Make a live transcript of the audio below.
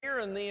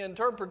hearing the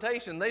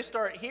interpretation. They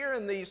start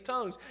hearing these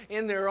tongues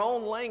in their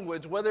own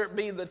language, whether it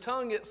be the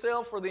tongue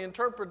itself or the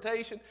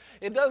interpretation.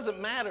 It doesn't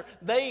matter.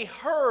 They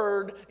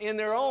heard in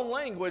their own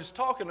language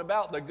talking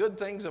about the good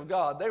things of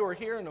God. They were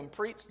hearing them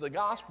preach the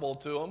gospel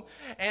to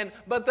them.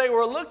 But they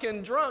were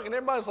looking drunk, and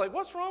everybody's like,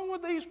 what's wrong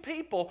with these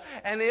people?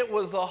 And it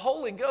was the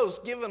Holy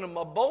Ghost giving them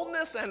a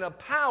boldness and a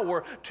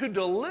power to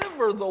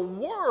deliver the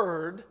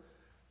word.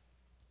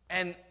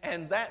 And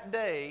that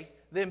day,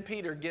 then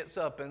Peter gets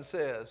up and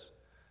says,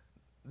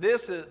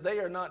 they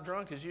are not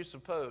drunk as you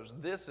suppose.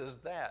 This is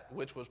that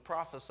which was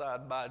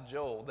prophesied by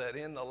Joel, that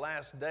in the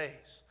last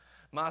days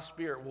my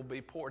Spirit will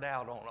be poured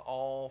out on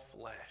all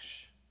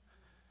flesh.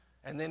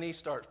 And then he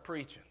starts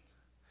preaching.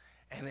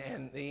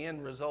 And the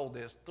end result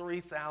is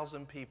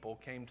 3,000 people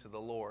came to the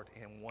Lord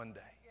in one day.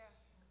 Yeah.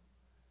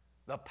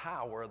 The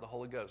power of the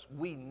Holy Ghost.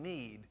 We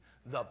need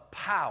the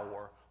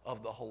power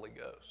of the Holy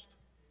Ghost.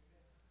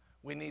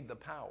 We need the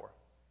power.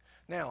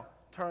 Now,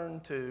 turn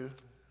to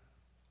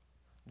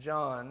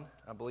John,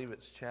 I believe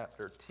it's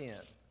chapter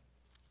 20.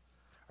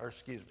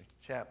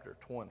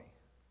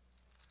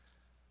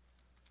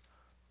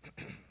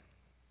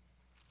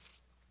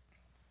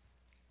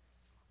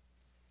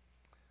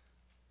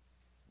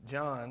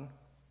 John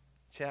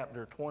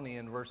chapter 20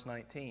 and verse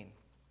 19.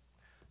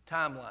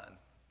 Timeline.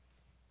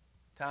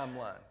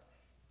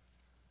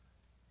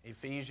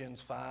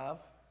 Ephesians 5,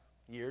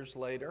 years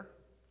later.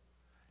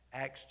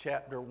 Acts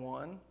chapter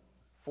 1,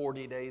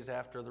 40 days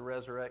after the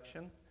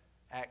resurrection.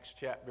 Acts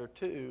chapter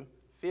 2,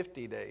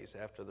 50 days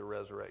after the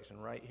resurrection,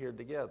 right here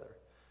together.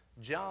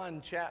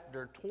 John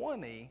chapter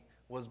 20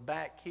 was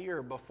back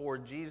here before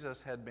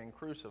Jesus had been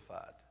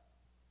crucified.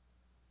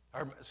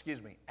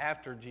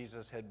 After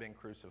Jesus had been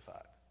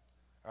crucified.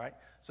 All right?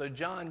 So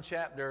John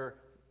chapter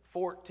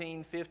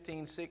 14,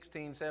 15,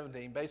 16,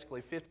 17,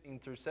 basically 15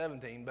 through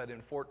 17, but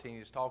in 14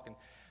 he's talking.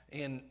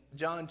 In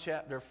John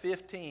chapter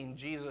 15,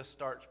 Jesus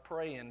starts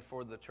praying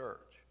for the church.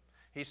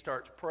 He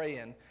starts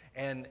praying,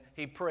 and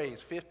he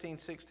prays 15,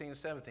 16,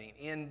 17.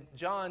 In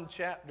John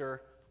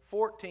chapter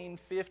 14,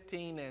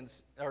 15,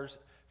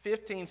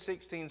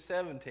 16,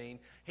 17,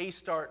 he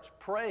starts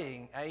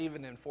praying,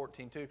 even in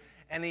 14 too,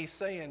 and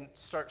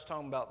starts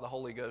talking about the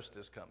Holy Ghost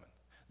is coming,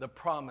 the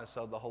promise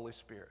of the Holy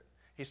Spirit.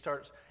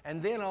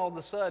 And then all of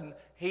a sudden,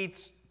 he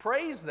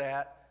prays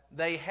that.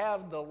 They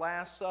have the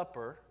Last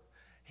Supper.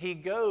 He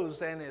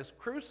goes and is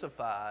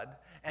crucified,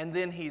 and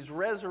then he's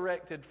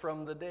resurrected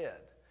from the dead.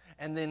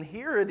 And then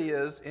here it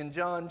is in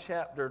John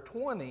chapter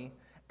 20,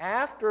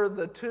 after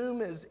the tomb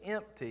is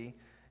empty,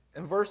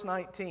 in verse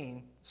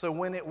 19, so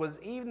when it was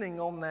evening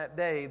on that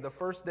day, the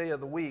first day of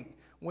the week,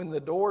 when the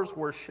doors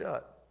were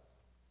shut,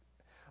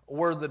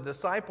 where the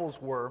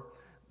disciples were,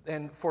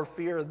 and for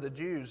fear of the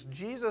Jews,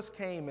 Jesus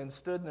came and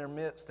stood in their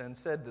midst and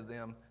said to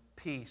them,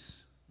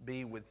 "Peace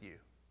be with you."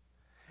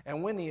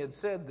 And when he had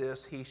said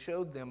this, he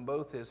showed them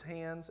both his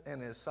hands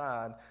and his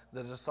side.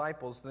 The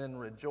disciples then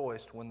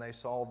rejoiced when they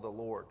saw the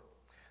Lord.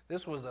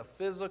 This was a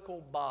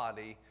physical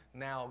body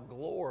now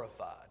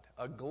glorified,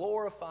 a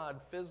glorified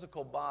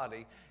physical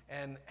body.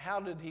 And how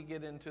did he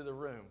get into the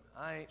room?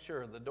 I ain't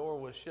sure. The door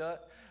was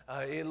shut.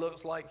 It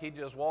looks like he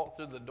just walked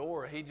through the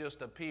door. He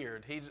just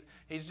appeared.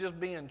 He's just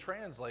being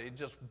translated.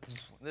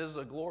 This is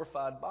a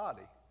glorified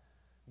body.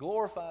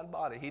 Glorified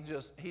body. He's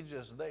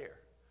just there.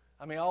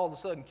 I mean, all of a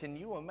sudden, can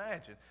you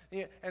imagine?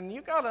 And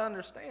you got to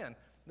understand,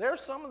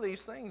 there's some of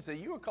these things that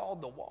you were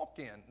called to walk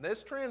in.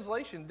 This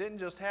translation didn't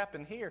just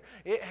happen here.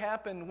 It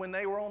happened when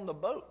they were on the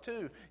boat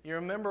too. You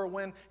remember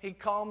when he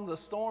calmed the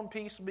storm,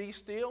 peace be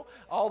still?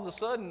 All of a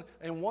sudden,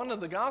 in one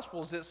of the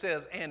Gospels it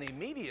says, and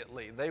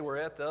immediately they were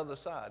at the other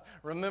side.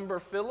 Remember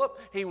Philip?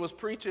 He was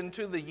preaching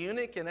to the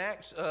eunuch in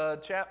Acts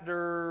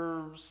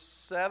chapter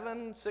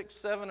 6,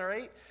 7, or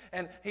 8.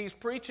 And he's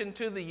preaching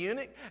to the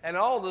eunuch, and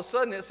all of a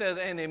sudden it says,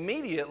 and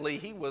immediately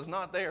he was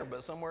not there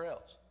but somewhere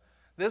else.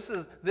 This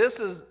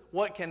is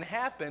what can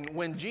happen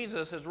when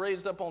Jesus is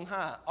raised up on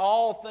high.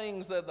 All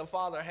things that the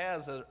Father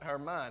has are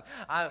mine.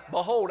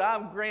 Behold,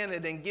 I've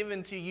granted and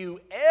given to you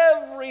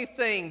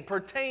everything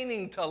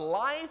pertaining to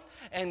life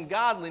and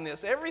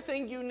godliness.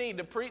 Everything you need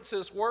to preach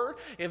this word.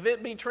 If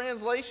it be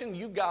translation,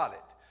 you got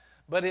it.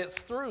 But it's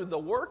through the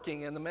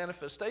working and the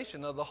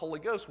manifestation of the Holy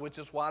Ghost, which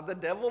is why the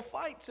devil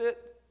fights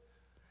it.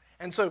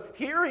 And so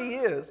here he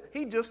is.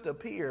 He just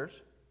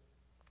appears.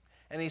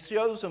 And he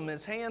shows them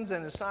his hands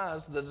and his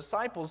sides. The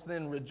disciples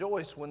then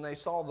rejoiced when they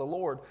saw the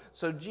Lord.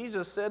 So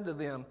Jesus said to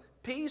them,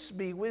 "Peace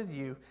be with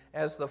you.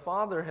 As the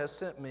Father has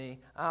sent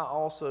me, I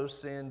also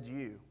send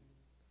you."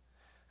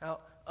 Now,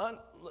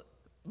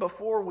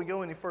 before we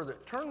go any further,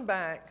 turn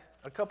back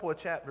a couple of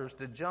chapters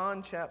to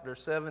John chapter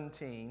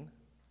 17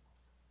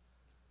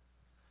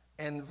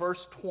 and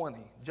verse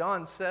 20.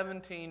 John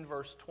 17,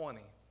 verse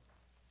 20.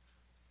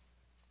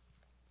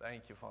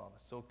 Thank you, Father.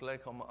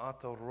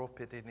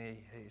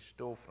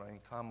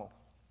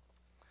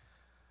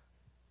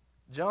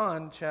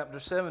 John chapter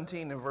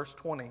 17 and verse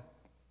 20.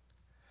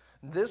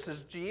 This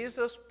is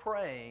Jesus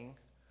praying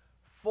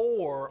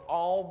for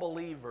all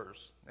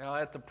believers. Now,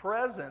 at the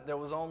present, there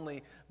was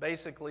only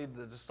basically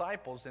the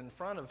disciples in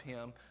front of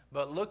him.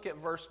 But look at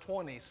verse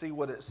 20. See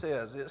what it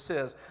says. It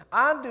says,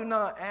 I do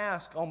not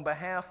ask on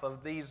behalf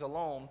of these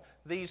alone.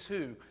 These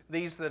who?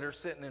 These that are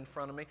sitting in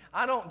front of me.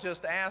 I don't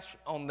just ask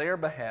on their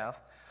behalf,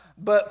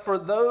 but for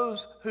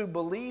those who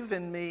believe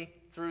in me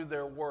through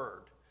their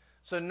word.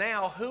 So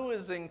now, who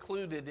is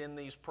included in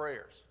these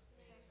prayers?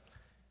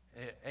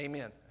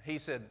 Amen. He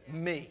said,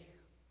 me.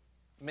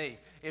 Me.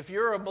 If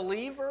you're a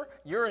believer,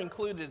 you're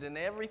included in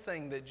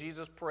everything that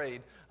Jesus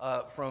prayed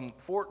from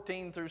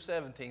 14 through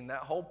 17. That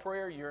whole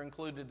prayer, you're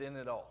included in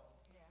it all.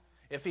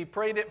 Yeah. If he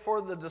prayed it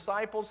for the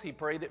disciples, he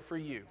prayed it for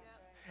you. Yeah.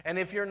 And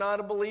if you're not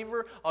a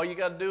believer, all you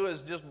got to do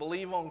is just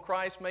believe on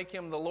Christ, make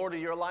him the Lord of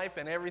your life,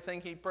 and everything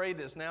he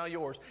prayed is now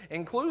yours,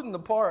 including the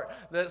part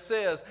that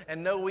says,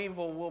 and no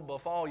evil will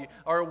befall you.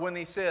 Or when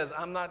he says,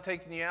 I'm not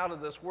taking you out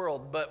of this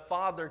world, but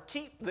Father,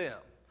 keep them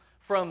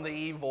from the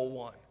evil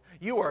one.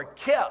 You are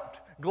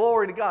kept.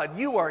 Glory to God.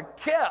 You are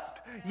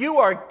kept. You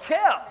are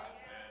kept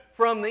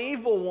from the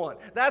evil one.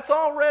 That's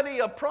already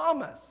a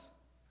promise.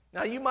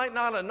 Now, you might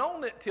not have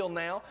known it till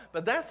now,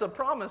 but that's a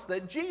promise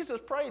that Jesus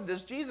prayed.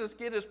 Does Jesus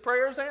get his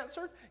prayers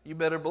answered? You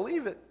better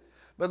believe it.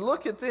 But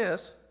look at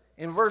this.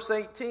 In verse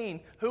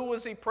 18, who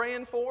was he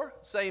praying for?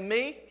 Say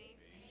me.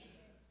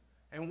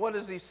 And what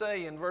does he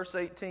say in verse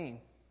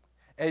 18?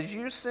 As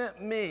you sent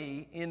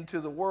me into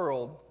the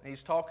world,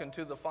 he's talking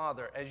to the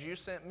Father. As you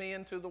sent me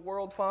into the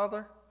world,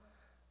 Father,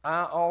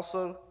 I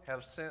also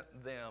have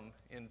sent them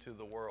into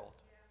the world.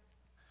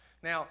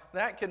 Now,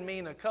 that can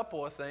mean a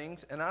couple of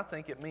things, and I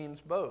think it means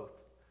both.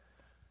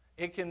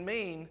 It can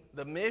mean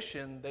the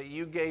mission that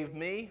you gave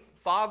me.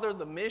 Father,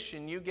 the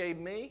mission you gave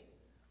me,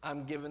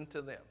 I'm giving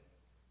to them.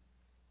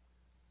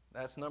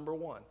 That's number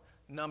one.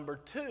 Number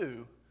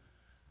two,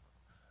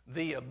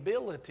 the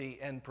ability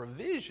and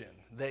provision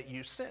that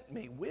you sent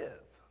me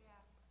with,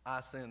 I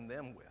send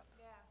them with.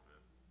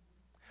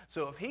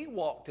 So if he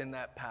walked in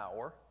that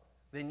power,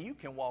 then you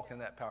can walk in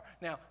that power.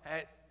 Now,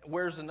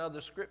 where's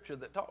another scripture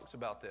that talks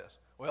about this?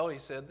 Well, he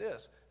said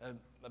this.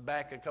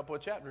 Back a couple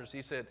of chapters,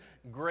 he said,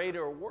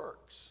 greater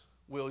works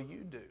will you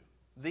do,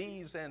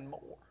 these and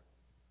more.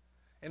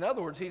 In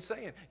other words, he's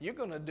saying, you're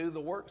going to do the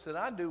works that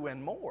I do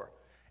and more.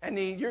 And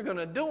you're going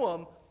to do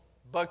them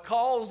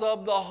because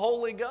of the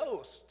Holy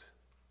Ghost,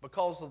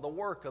 because of the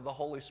work of the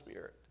Holy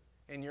Spirit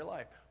in your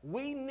life.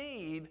 We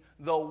need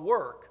the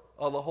work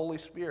of the Holy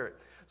Spirit.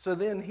 So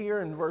then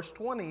here in verse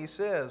 20, he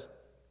says,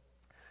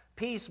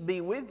 peace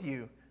be with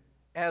you.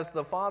 As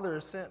the Father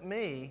has sent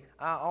me,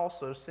 I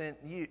also send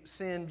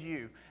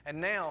you.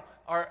 And now,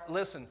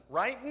 listen,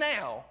 right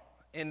now,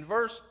 in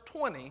verse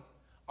 20,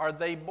 are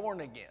they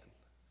born again?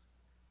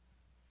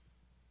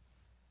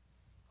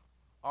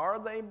 Are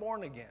they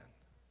born again?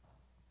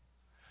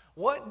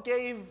 What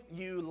gave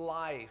you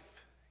life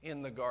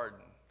in the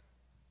garden?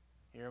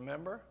 You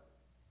remember?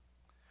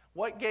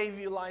 What gave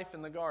you life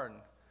in the garden?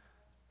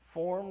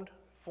 Formed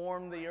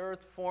the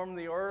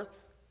earth.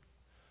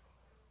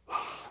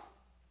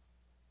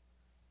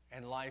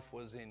 And life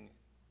was in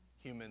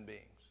human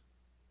beings.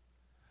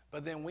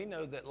 But then we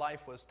know that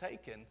life was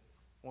taken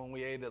when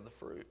we ate of the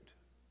fruit.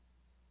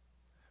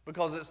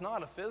 Because it's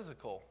not a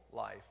physical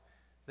life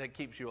that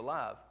keeps you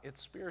alive.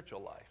 It's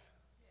spiritual life.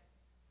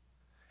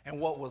 And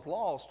what was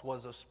lost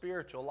was a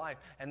spiritual life.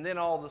 And then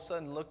all of a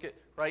sudden, look at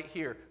right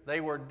here.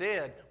 They were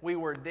dead. We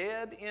were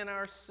dead in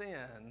our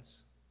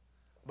sins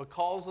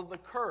because of the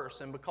curse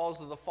and because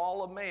of the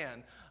fall of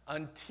man,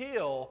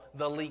 until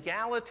the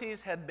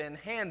legalities had been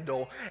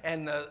handled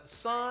and the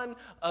son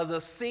of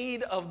the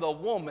seed of the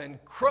woman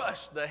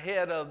crushed the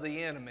head of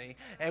the enemy,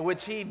 and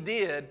which he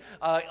did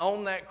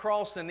on that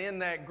cross and in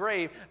that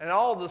grave. And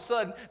all of a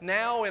sudden,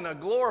 now in a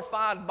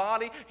glorified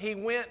body, he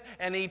went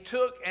and he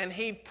took and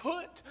he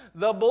put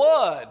the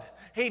blood.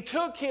 He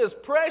took his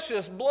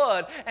precious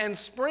blood and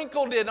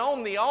sprinkled it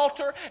on the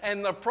altar,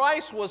 and the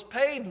price was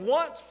paid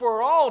once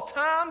for all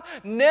time,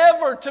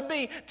 never to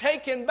be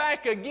taken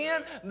back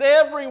again.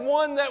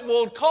 Everyone that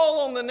will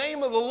call on the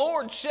name of the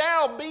Lord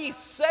shall be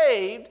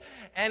saved,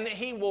 and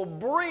he will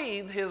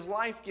breathe his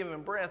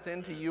life-giving breath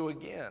into you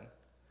again.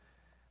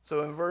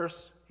 So in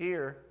verse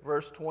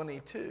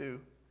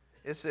 22,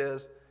 it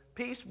says,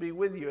 peace be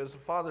with you. As the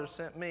Father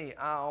sent me,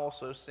 I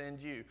also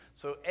send you.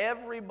 So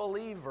every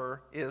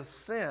believer is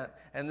sent.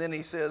 And then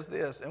he says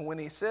this. And when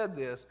he said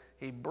this,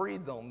 he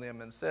breathed on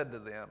them and said to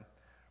them,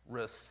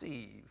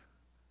 receive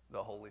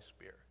the Holy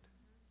Spirit.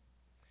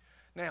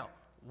 Now,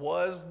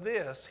 was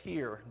this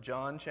here,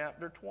 John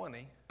chapter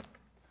 20,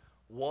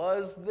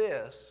 was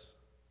this,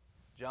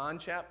 John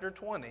chapter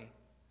 20,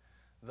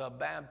 the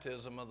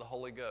baptism of the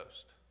Holy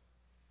Ghost?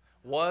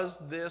 Was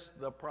this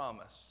the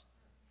promise?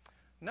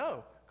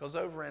 No. Because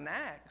over in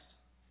Acts,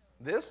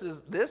 this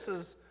is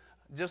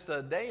just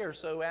a day or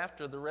so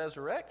after the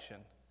resurrection.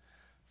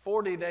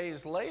 40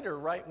 days later,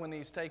 right when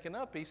he's taken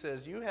up, he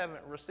says, you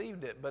haven't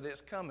received it, but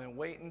it's coming.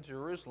 Wait in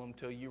Jerusalem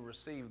till you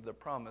receive the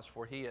promise,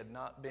 for he had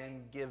not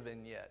been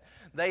given yet.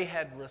 They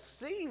had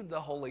received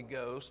the Holy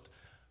Ghost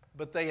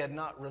but they had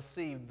not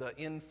received the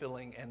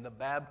infilling and the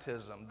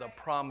baptism, the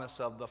promise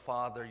of the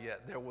Father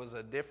yet. There was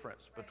a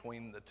difference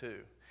between the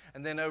two.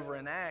 And then over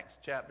in Acts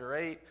chapter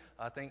 8,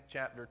 I think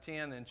chapter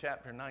 10 and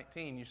chapter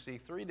 19, you see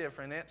three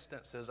different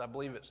instances. I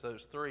believe it's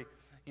those three.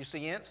 You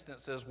see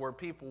instances where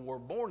people were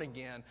born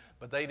again,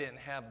 but they didn't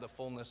have the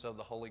fullness of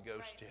the Holy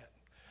Ghost yet.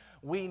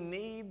 We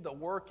need the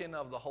working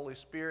of the Holy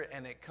Spirit,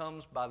 and it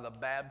comes by the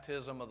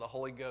baptism of the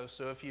Holy Ghost.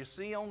 So if you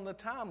see on the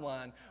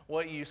timeline,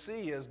 what you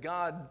see is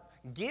God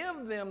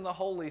give them the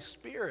Holy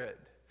Spirit.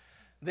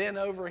 Then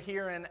over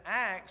here in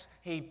Acts,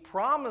 he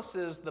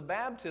promises the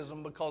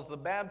baptism because the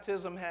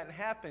baptism hadn't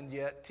happened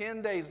yet.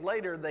 10 days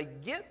later, they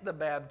get the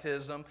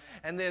baptism.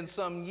 And then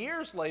some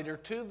years later,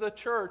 to the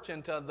church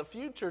and to the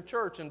future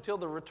church until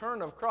the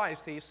return of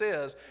Christ, he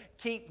says,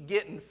 keep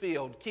getting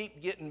filled,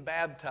 keep getting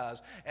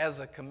baptized as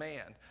a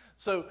command.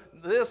 So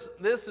this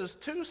is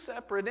two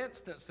separate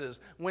instances.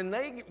 When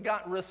they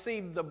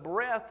received the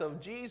breath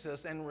of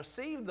Jesus and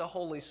received the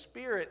Holy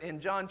Spirit in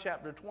John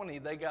chapter 20,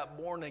 they got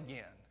born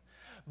again.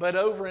 But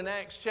over in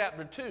Acts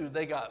chapter 2,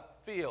 they got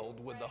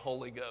filled with the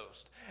Holy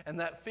Ghost. And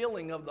that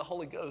filling of the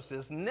Holy Ghost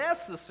is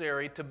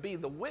necessary to be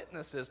the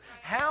witnesses.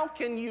 How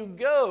can you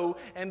go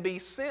and be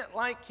sent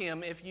like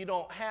him if you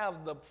don't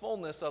have the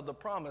fullness of the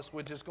promise,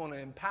 which is going to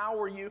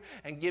empower you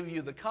and give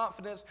you the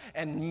confidence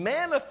and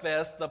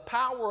manifest the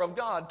power of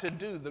God to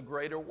do the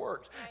greater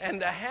works? And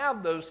to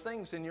have those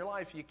things in your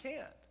life, you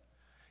can't.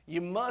 You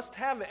must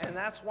have it, and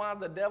that's why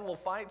the devil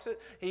fights it.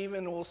 He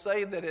even will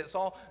say that it's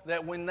all,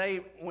 that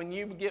when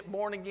you get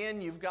born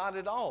again, you've got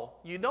it all.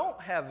 You don't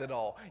have it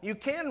all. You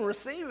can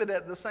receive it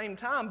at the same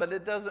time, but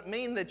it doesn't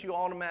mean that you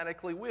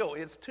automatically will.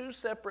 It's two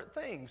separate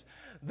things.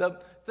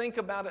 Think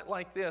about it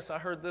like this. I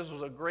heard this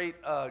was a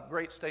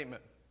great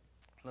statement.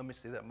 Let me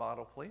see that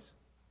model, please.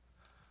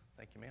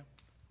 Thank you, ma'am.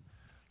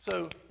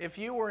 So if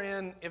you were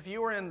in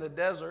the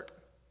desert,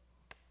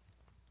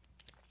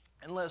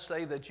 and let's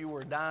say that you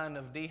were dying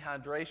of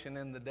dehydration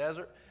in the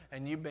desert,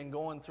 and you've been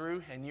going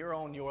through, and you're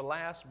on your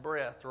last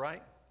breath,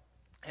 right?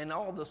 And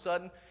all of a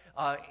sudden,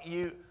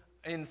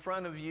 in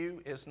front of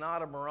you is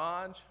not a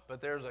mirage,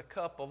 but there's a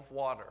cup of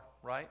water,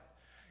 right?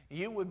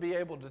 You would be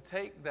able to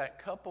take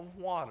that cup of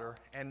water,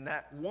 and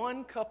that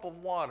one cup of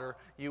water,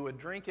 you would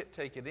drink it,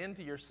 take it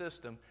into your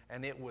system,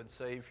 and it would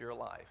save your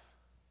life.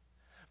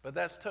 But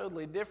that's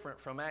totally different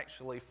from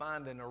actually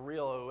finding a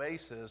real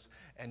oasis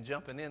and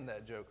jumping in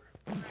that joker.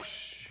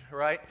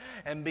 Right?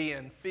 And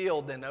being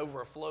filled and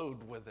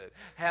overflowed with it.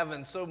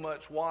 Having so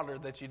much water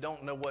that you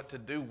don't know what to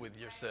do with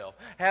yourself.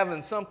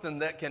 Having something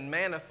that can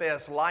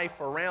manifest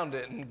life around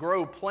it and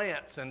grow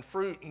plants and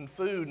fruit and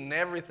food and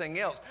everything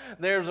else.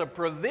 There's a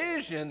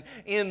provision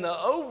in the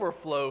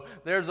overflow.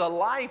 There's a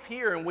life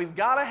here, and we've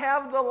got to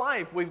have the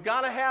life. We've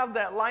got to have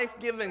that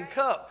life-giving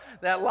cup,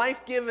 that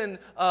life-giving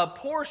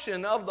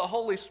portion of the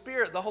Holy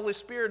Spirit. The Holy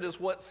Spirit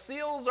is what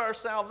seals our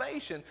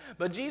salvation.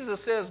 But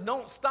Jesus says,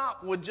 don't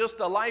stop with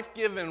just a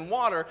life-giving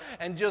water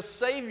and just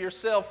save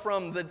yourself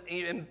from the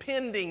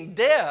impending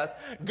death.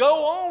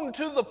 Go on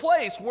to the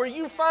place where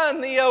you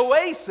find the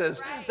oasis.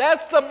 Right.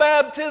 That's the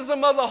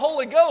baptism of the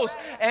Holy Ghost.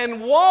 Right.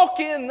 And walk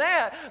in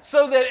that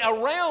so that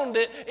around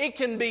it, it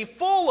can be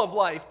full of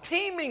life,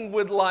 teeming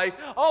with life.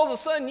 All of a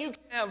sudden you can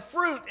have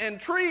fruit and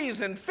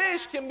trees and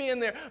fish can be in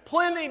there,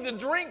 plenty to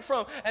drink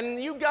from,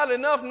 and you've got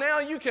enough now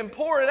you can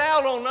pour it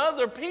out on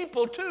other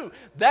people too.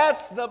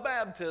 That's the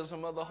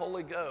baptism of the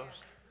Holy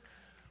Ghost.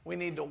 We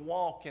need to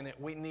walk in it.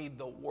 We need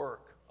the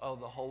work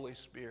of the Holy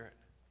Spirit.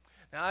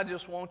 Now, I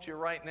just want you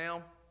right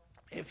now,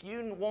 if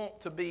you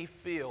want to be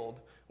filled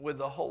with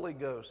the Holy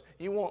Ghost,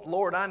 you want,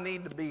 Lord, I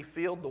need to be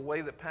filled the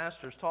way that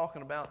Pastor's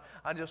talking about,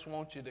 I just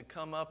want you to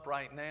come up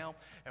right now,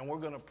 and we're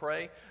going to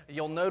pray.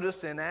 You'll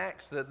notice in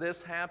Acts that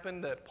this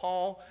happened, that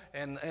Paul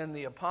and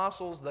the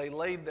apostles, they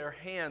laid their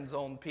hands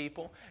on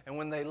people, and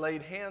when they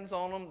laid hands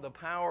on them, the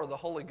power of the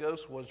Holy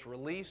Ghost was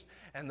released,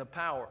 and the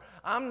power.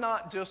 I'm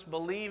not just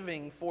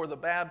believing for the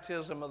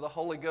baptism of the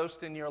Holy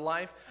Ghost in your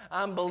life.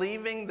 I'm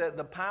believing that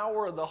the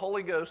power of the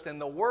Holy Ghost and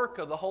the work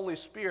of the Holy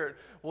Spirit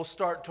will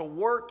start to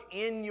work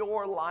in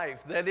your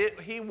life, that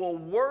He will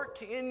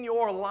work in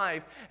your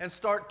life and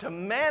start to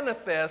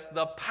manifest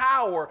the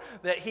power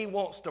that He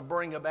wants to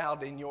bring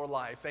about in your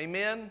life.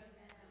 Amen?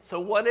 So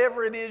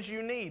whatever it is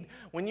you need,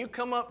 when you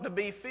come up to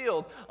be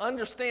filled,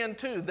 understand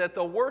too that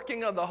the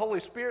working of the Holy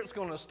Spirit is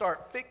going to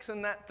start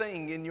fixing that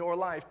thing in your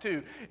life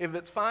too. If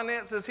it's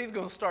finances, He's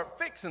going to start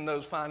fixing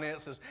those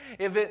finances.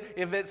 If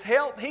it's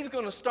health, He's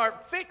going to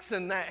start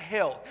fixing that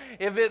health.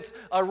 If it's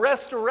a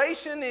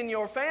restoration in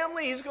your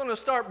family, He's going to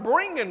start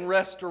bringing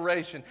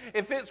restoration.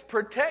 If it's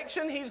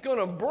protection, He's going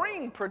to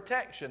bring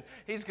protection.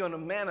 He's going to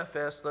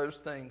manifest those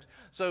things.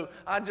 So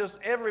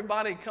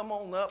everybody come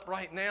on up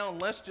right now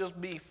and let's just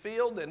be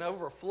filled and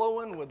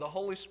overflowing with the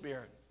Holy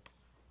Spirit.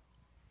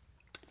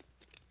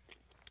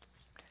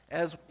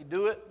 As we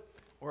do it,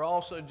 we're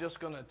also just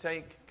going to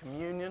take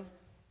communion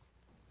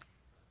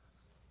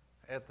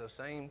at the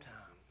same time.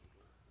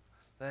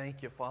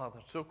 Thank you, Father.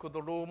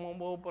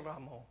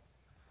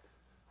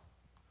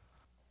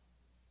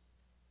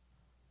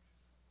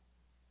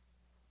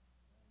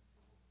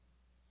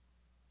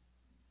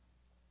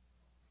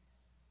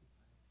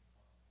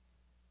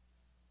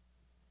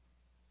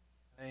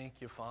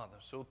 Thank you, Father.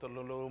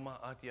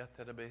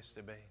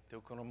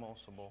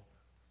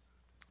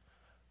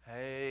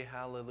 Hey,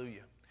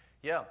 hallelujah.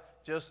 Yeah,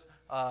 just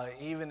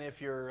even if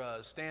you're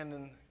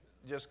standing,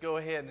 just go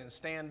ahead and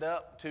stand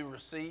up to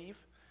receive.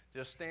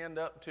 Just stand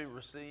up to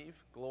receive.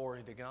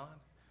 Glory to God.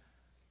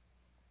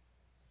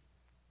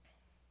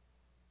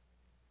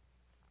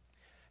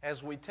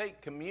 As we take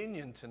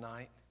communion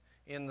tonight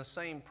in the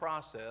same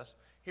process,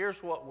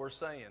 here's what we're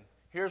saying.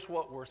 Here's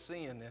what we're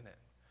seeing in it.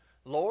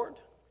 Lord,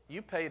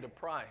 you paid a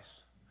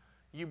price.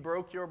 You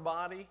broke your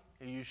body,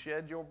 you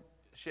shed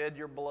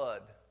your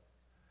blood.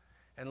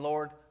 And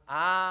Lord,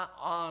 I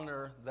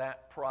honor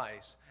that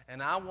price.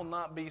 And I will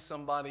not be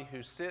somebody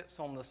who sits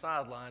on the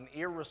sideline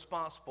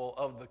irresponsible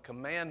of the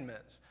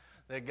commandments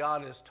that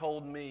God has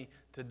told me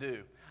to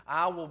do.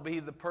 I will be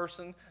the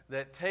person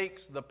that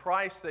takes the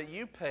price that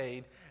you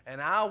paid,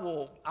 and I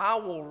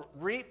will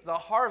reap the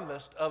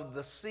harvest of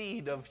the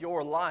seed of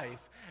your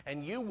life,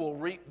 and you will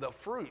reap the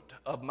fruit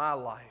of my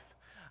life.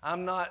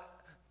 I'm not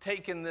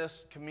taking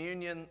this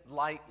communion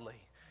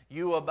lightly.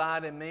 You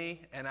abide in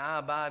me, and I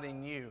abide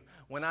in you.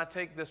 When I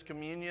take this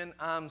communion,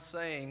 I'm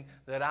saying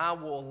that I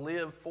will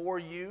live for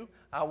you.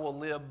 I will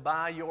live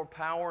by your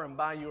power and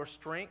by your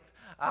strength.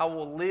 I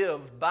will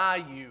live by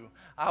you.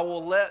 I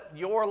will let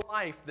your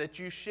life that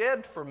you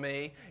shed for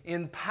me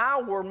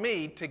empower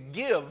me to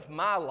give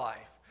my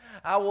life.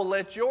 I will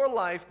let your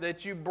life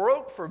that you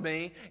broke for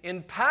me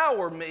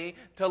empower me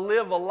to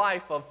live a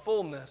life of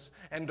fullness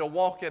and to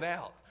walk it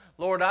out.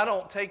 Lord, I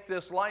don't take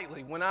this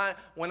lightly. When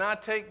I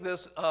take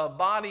this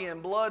body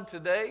and blood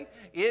today,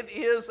 it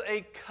is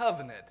a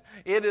covenant.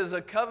 It is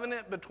a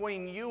covenant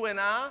between you and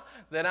I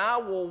that I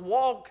will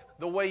walk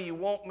the way you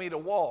want me to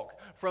walk.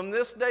 From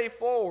this day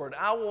forward,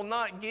 I will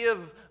not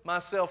give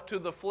myself to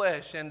the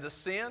flesh and to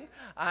sin.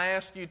 I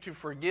ask you to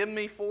forgive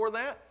me for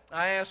that.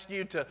 I ask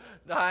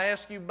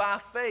you by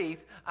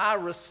faith, I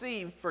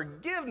receive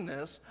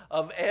forgiveness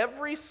of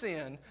every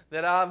sin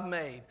that I've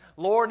made.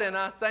 Lord, and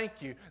I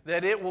thank you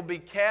that it will be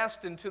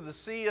cast into the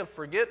sea of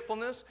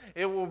forgetfulness.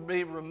 It will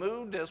be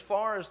removed as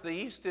far as the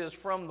east is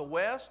from the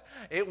west.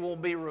 It will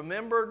be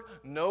remembered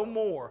no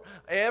more.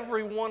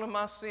 Every one of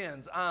my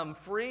sins, I'm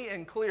free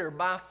and clear.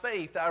 By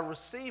faith, I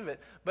receive it.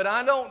 But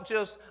I'm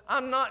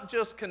not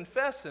just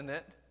confessing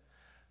it.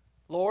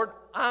 Lord,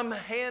 I'm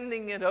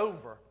handing it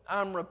over.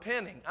 I'm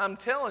repenting. I'm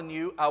telling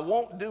you, I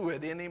won't do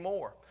it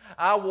anymore.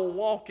 I will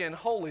walk in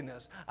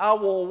holiness. I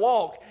will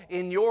walk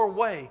in your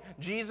way.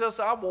 Jesus,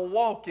 I will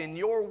walk in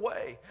your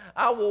way.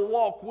 I will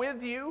walk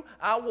with you.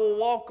 I will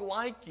walk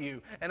like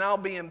you. And I'll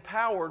be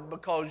empowered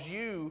because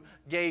you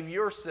gave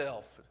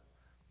yourself.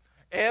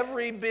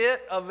 Every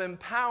bit of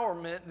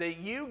empowerment that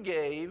you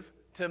gave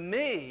to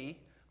me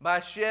by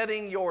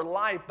shedding your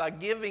life, by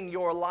giving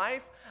your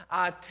life,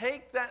 I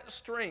take that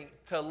strength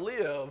to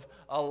live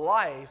a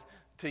life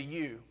to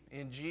you.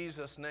 In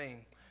Jesus' name.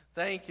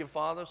 Thank you,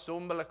 Father. So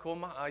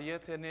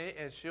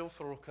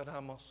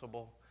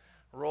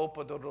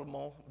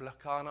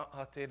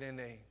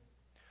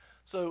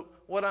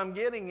what I'm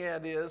getting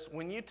at is,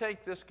 when you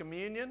take this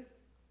communion,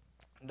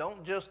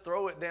 don't just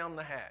throw it down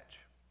the hatch.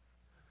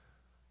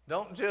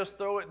 Don't just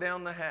throw it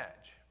down the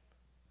hatch.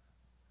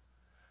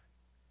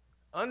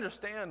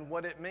 Understand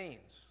what it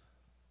means.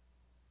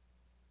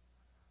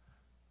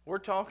 We're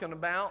talking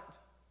about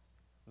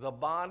the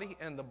body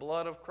and the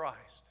blood of Christ.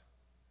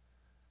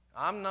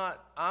 I'm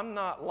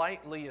not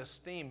lightly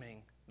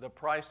esteeming the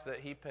price that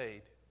he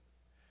paid.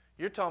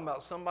 You're talking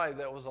about somebody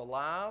that was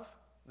alive,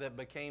 that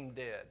became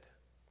dead,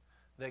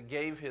 that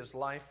gave his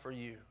life for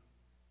you.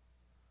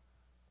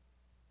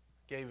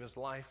 Gave his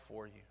life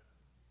for you.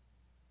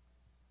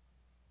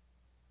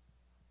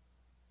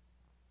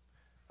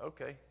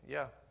 Okay,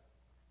 yeah.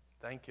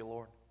 Thank you,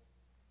 Lord.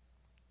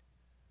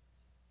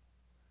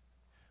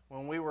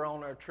 When we were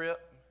on our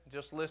trip,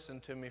 just listen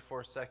to me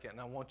for a second,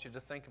 and I want you to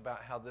think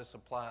about how this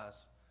applies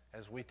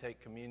as we take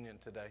communion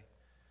today.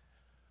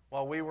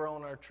 While we were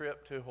on our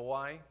trip to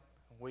Hawaii,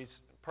 we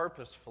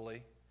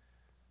purposefully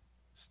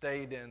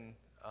stayed in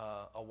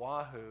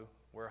Oahu,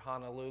 where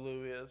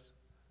Honolulu is,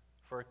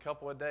 for a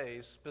couple of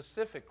days,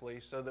 specifically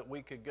so that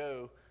we could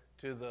go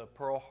to the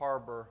Pearl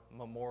Harbor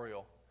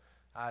Memorial.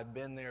 I had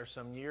been there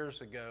some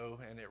years ago,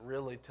 and it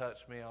really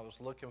touched me. I was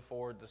looking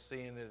forward to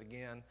seeing it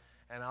again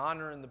and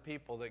honoring the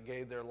people that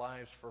gave their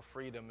lives for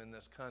freedom in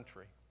this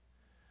country.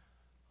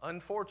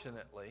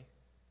 Unfortunately,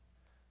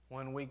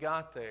 when we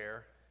got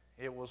there,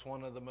 it was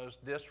one of the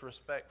most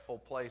disrespectful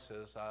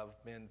places I've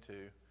been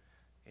to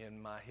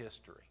in my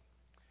history.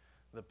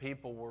 The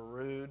people were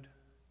rude.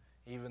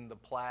 Even the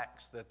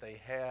plaques that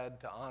they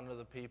had to honor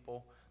the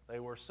people,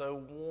 they were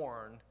so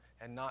worn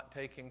and not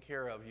taken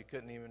care of, you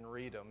couldn't even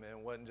read them. And it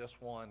wasn't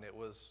just one, it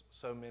was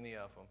so many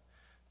of them.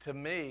 To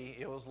me,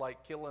 it was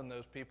like killing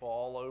those people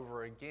all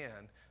over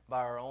again by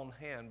our own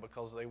hand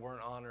because they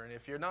weren't honoring.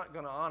 If you're not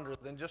going to honor,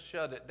 then just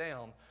shut it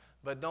down.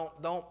 But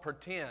don't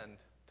pretend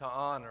to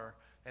honor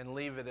and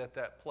leave it at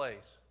that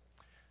place.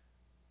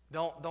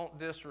 Don't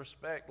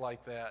disrespect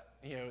like that.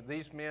 You know,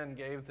 these men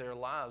gave their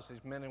lives,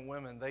 these men and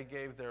women, they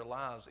gave their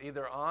lives.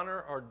 Either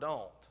honor or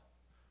don't,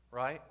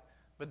 right?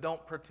 But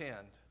don't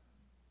pretend.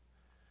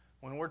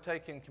 When we're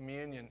taking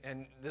communion,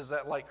 and does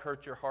that like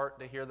hurt your heart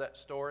to hear that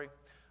story?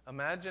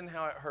 Imagine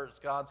how it hurts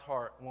God's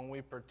heart when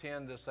we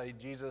pretend to say,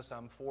 Jesus,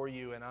 I'm for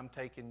you and I'm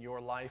taking your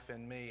life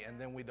in me,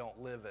 and then we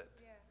don't live it.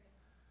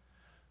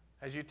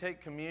 Yeah. As you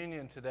take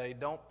communion today,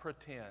 don't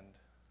pretend.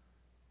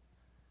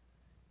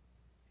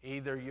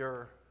 Either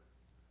you're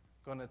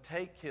going to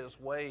take His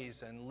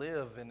ways and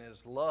live in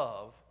His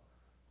love,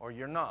 or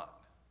you're not.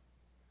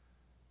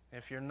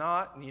 If you're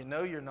not, and you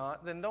know you're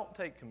not, then don't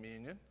take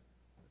communion.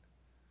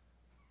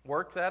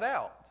 Work that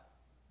out.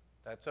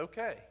 That's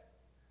okay.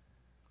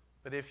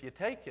 But if you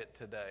take it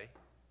today,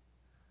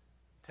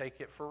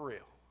 take it for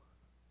real.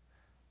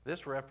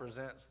 This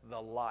represents the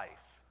life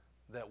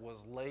that was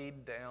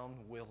laid down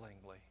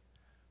willingly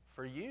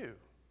for you.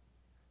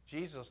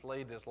 Jesus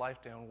laid His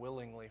life down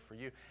willingly for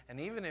you. And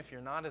even if you're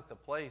not at the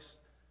place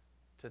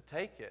to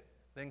take it,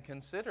 then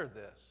consider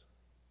this.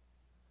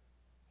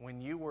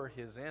 When you were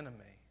His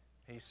enemy,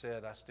 He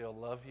said, I still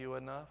love you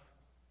enough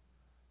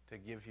to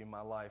give you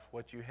my life.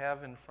 What you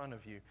have in front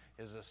of you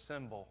is a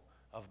symbol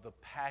of the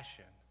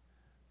passion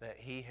that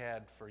He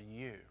had for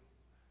you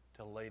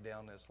to lay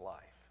down His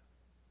life.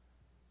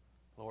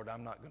 Lord,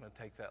 I'm not going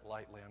to take that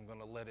lightly. I'm going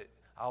to let it,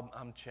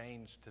 I'm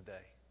changed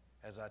today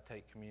as I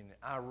take communion.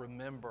 I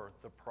remember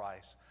the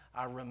price.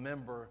 I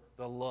remember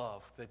the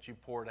love that you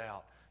poured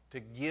out to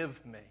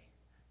give me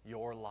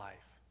your life.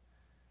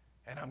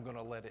 And I'm going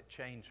to let it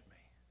change me.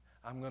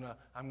 I'm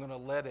going to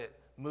let it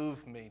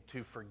move me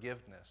to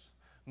forgiveness,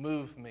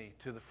 move me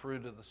to the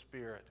fruit of the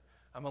Spirit.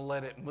 I'm going to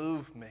let it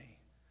move me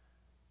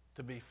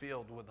to be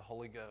filled with the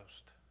Holy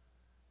Ghost.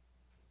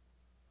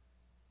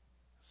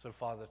 So,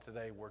 Father,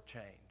 today we're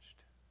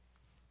changed.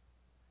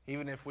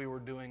 Even if we were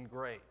doing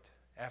great,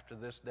 after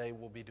this day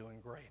we'll be doing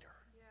greater.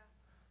 Yeah.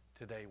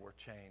 Today we're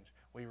changed.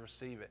 We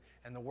receive it.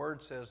 And the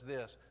Word says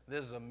this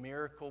is a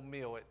miracle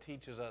meal. It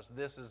teaches us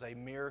this is a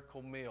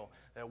miracle meal.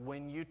 That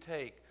when you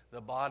take the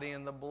body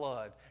and the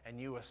blood and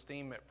you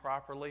esteem it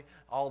properly,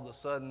 all of a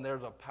sudden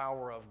there's a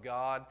power of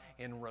God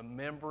in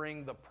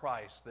remembering the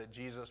price that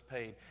Jesus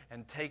paid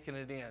and taking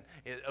it in.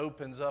 It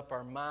opens up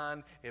our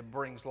mind. It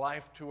brings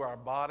life to our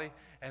body.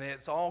 And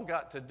it's all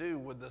got to do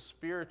with the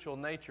spiritual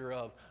nature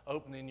of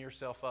opening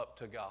yourself up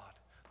to God.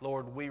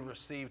 Lord, we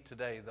receive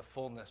today the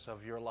fullness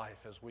of your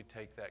life as we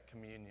take that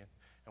communion,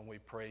 and we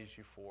praise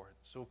you for it.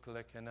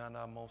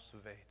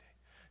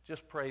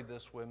 Just pray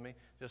this with me.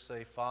 Just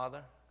say,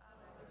 Father,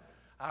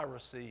 I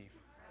receive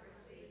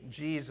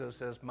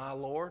Jesus as my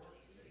Lord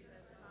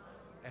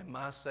and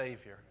my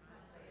Savior.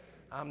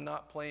 I'm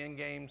not playing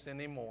games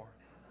anymore.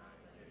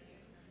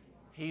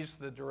 He's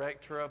the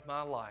director of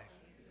my life.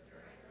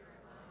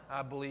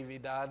 I believe He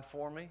died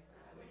for me.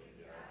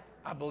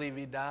 I believe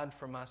He died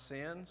for my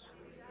sins.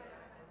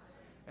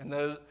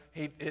 And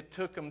it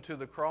took Him to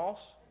the cross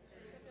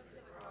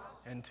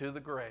and to the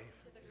grave.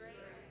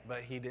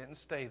 But He didn't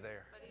stay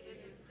there.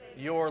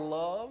 Your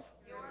love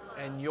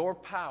and your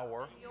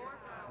power,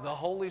 the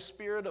Holy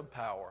Spirit of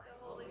power,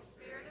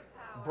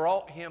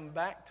 brought Him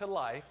back to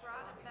life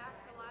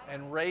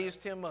and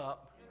raised Him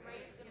up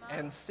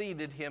and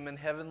seated Him in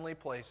heavenly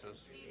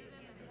places,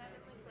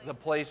 the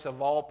place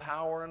of all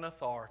power and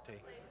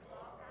authority.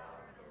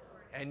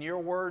 And your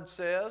word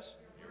says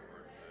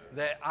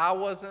that I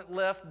wasn't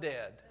left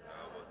dead.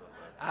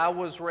 I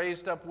was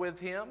raised up with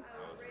Him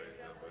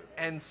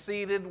and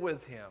seated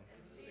with Him.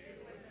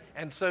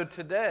 And so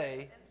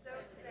today,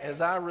 as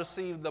I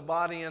receive the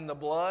body and the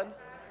blood,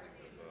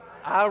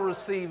 I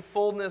receive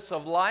fullness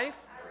of life,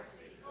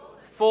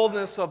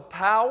 fullness of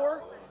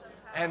power,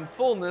 and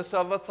fullness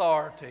of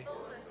authority.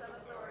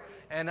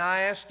 And I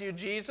ask you,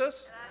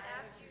 Jesus,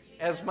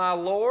 as my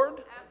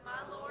Lord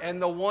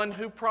and the one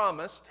who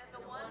promised,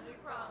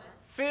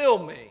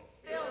 fill me,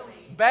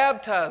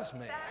 baptize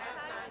me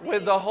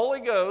with the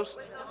Holy Ghost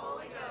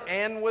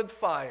and with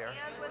fire.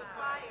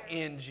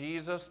 In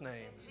Jesus'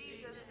 name.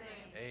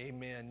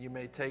 Amen. You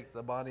may take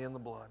the body and the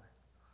blood.